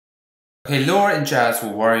Okay, Laura and Jazz were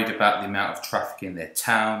worried about the amount of traffic in their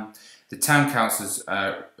town. The town council's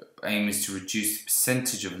aim is to reduce the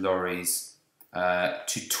percentage of lorries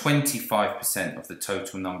to 25% of the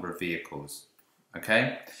total number of vehicles.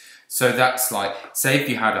 Okay, so that's like, say if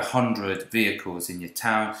you had 100 vehicles in your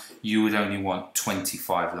town, you would only want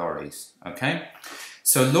 25 lorries. Okay,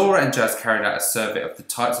 so Laura and Jazz carried out a survey of the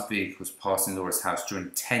types of vehicles passing Laura's house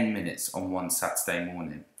during 10 minutes on one Saturday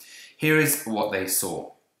morning. Here is what they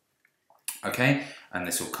saw. Okay, and they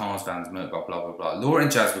saw cars, vans, motorbike, blah, blah, blah. Laura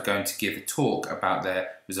and Jazz were going to give a talk about their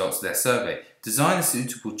results of their survey. Design a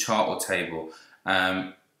suitable chart or table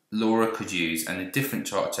Laura could use and a different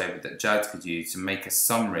chart or table that Jazz could use to make a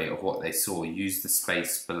summary of what they saw. Use the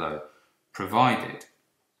space below provided.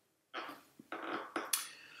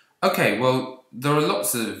 Okay, well, there are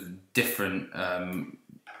lots of different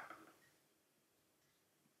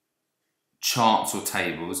charts or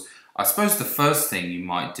tables. I suppose the first thing you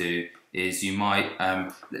might do is you might,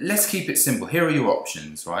 let's keep it simple. Here are your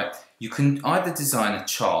options, right? You can either design a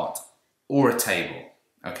chart or a table,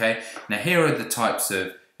 okay? Now here are the types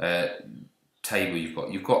of table you've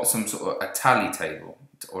got. You've got some sort of a tally table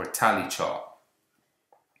or a tally chart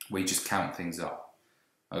where you just count things up,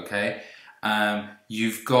 okay?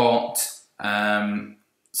 You've got,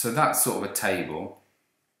 so that's sort of a table.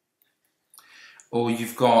 Or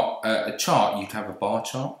you've got a chart, you can have a bar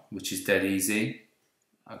chart, which is dead easy.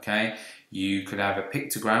 Okay, you could have a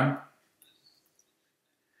pictogram,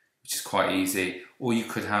 which is quite easy, or you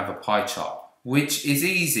could have a pie chart, which is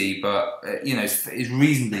easy, but you know, it's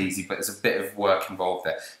reasonably easy, but there's a bit of work involved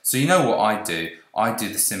there. So you know what I do? I do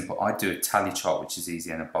the simple, I do a tally chart, which is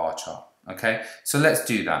easy, and a bar chart. Okay, so let's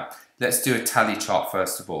do that. Let's do a tally chart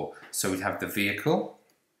first of all. So we'd have the vehicle.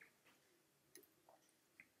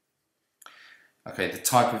 Okay, the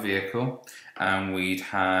type of vehicle, and we'd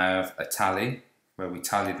have a tally, where we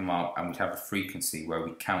tally them up, and we'd have a frequency where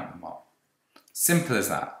we count them up. Simple as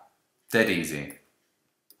that. Dead easy.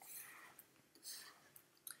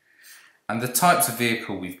 And the types of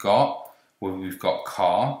vehicle we've got, well, we've got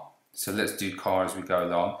car. So let's do car as we go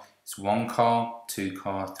along. It's 1 car, 2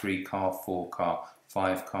 car, 3 car, 4 car,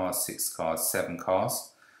 5 cars, 6 cars, 7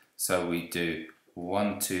 cars. So we do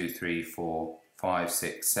 1, 2, 3, 4, 5,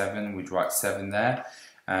 6, 7. We'd write 7 there.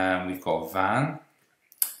 And we've got van.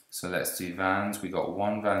 So let's do vans. We've got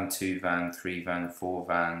 1 van, 2 van, 3 van, 4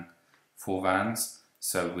 van, 4 vans.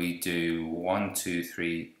 So we do 1, 2,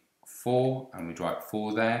 3, 4, and we'd write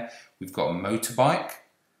 4 there. We've got a motorbike.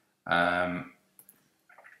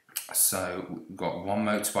 So we've got 1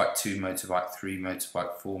 motorbike, 2 motorbike, 3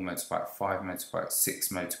 motorbike, 4 motorbike, 5 motorbikes, 6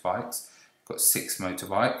 motorbikes. We've got 6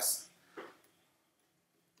 motorbikes.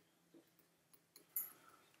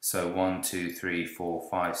 So 1, 2, 3, 4,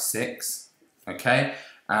 5, 6. Okay.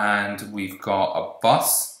 And we've got a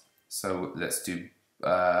bus, so let's do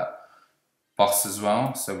bus as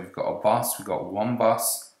well. So we've got a bus, we've got 1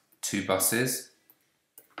 bus, 2 buses.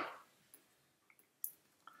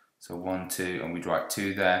 So 1, 2, and we'd write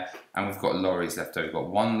 2 there. And we've got lorries left over. We've got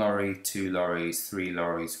 1 lorry, 2 lorries, 3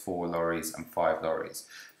 lorries, 4 lorries, and 5 lorries.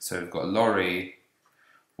 So we've got lorry,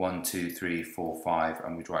 1, 2, 3, 4, 5,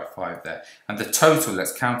 and we'd write 5 there. And the total,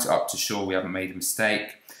 let's count it up to sure we haven't made a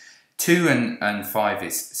mistake. 2 and 5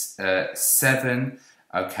 is 7,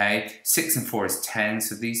 okay, 6 and 4 is 10,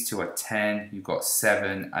 so these two are 10, you've got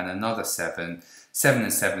 7 and another 7, 7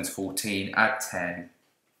 and 7 is 14, add 10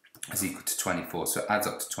 is equal to 24, so it adds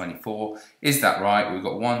up to 24. Is that right? We've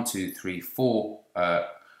got 1, 2, 3, 4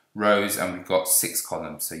 rows and we've got 6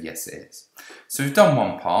 columns, so yes it is. So we've done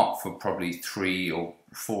one part for probably 3 or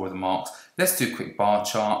 4 of the marks. Let's do a quick bar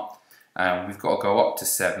chart. We've got to go up to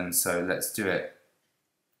 7, so let's do it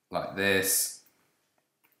like this.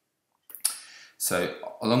 So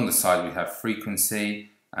along the side we have frequency,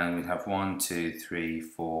 and we have 1, 2, 3,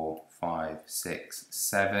 4, 5, 6,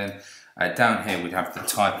 7. Down here we'd have the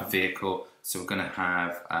type of vehicle. So we're going to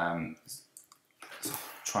have,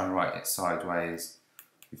 try and write it sideways.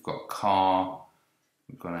 We've got car,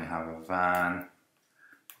 we're going to have a van,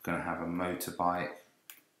 we're going to have a motorbike,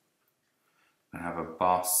 we're going to have a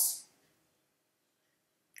bus.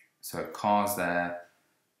 So cars there.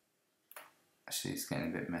 Actually, it's getting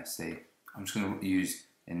a bit messy. I'm just going to use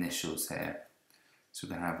initials here. So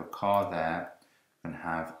we're going to have a car there, we're going to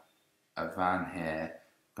have a van here,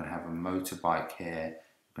 we're going to have a motorbike here,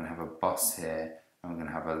 we're going to have a bus here, and we're going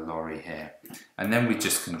to have a lorry here. And then we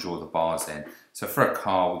just can draw the bars in. So for a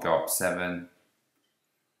car, we go up 7.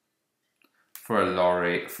 For a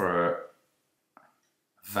lorry, for a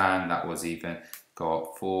van, that was even, go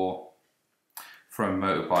up 4. For a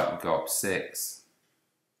motorbike, we go up 6.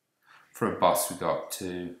 For a bus, we go up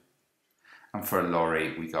 2. and for a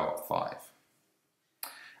lorry we go up 5.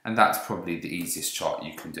 And that's probably the easiest chart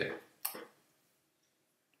you can do.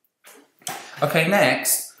 Okay,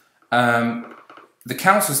 next, the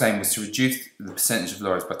council's aim was to reduce the percentage of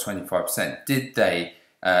lorries by 25%. Did they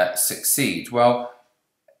succeed? Well,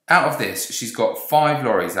 out of this, she's got 5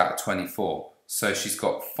 lorries out of 24. So she's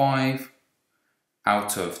got 5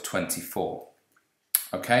 out of 24.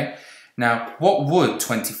 Okay? Now, what would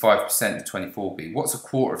 25% of 24 be? What's a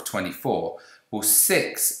quarter of 24? Well,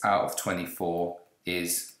 6 out of 24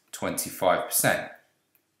 is 25%.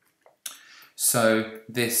 So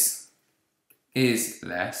this is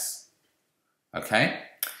less. Okay?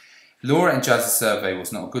 Laura and Jazz's survey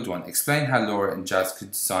was not a good one. Explain how Laura and Jazz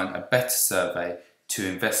could design a better survey to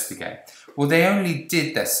investigate. Well, they only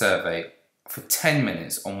did their survey for 10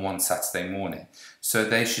 minutes on one Saturday morning. So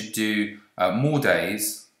they should do more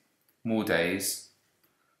days,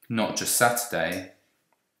 not just Saturday.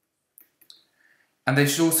 And they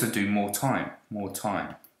should also do more time,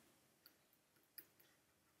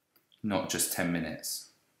 not just 10 minutes.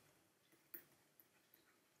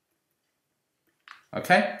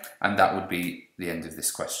 Okay, and that would be the end of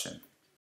this question.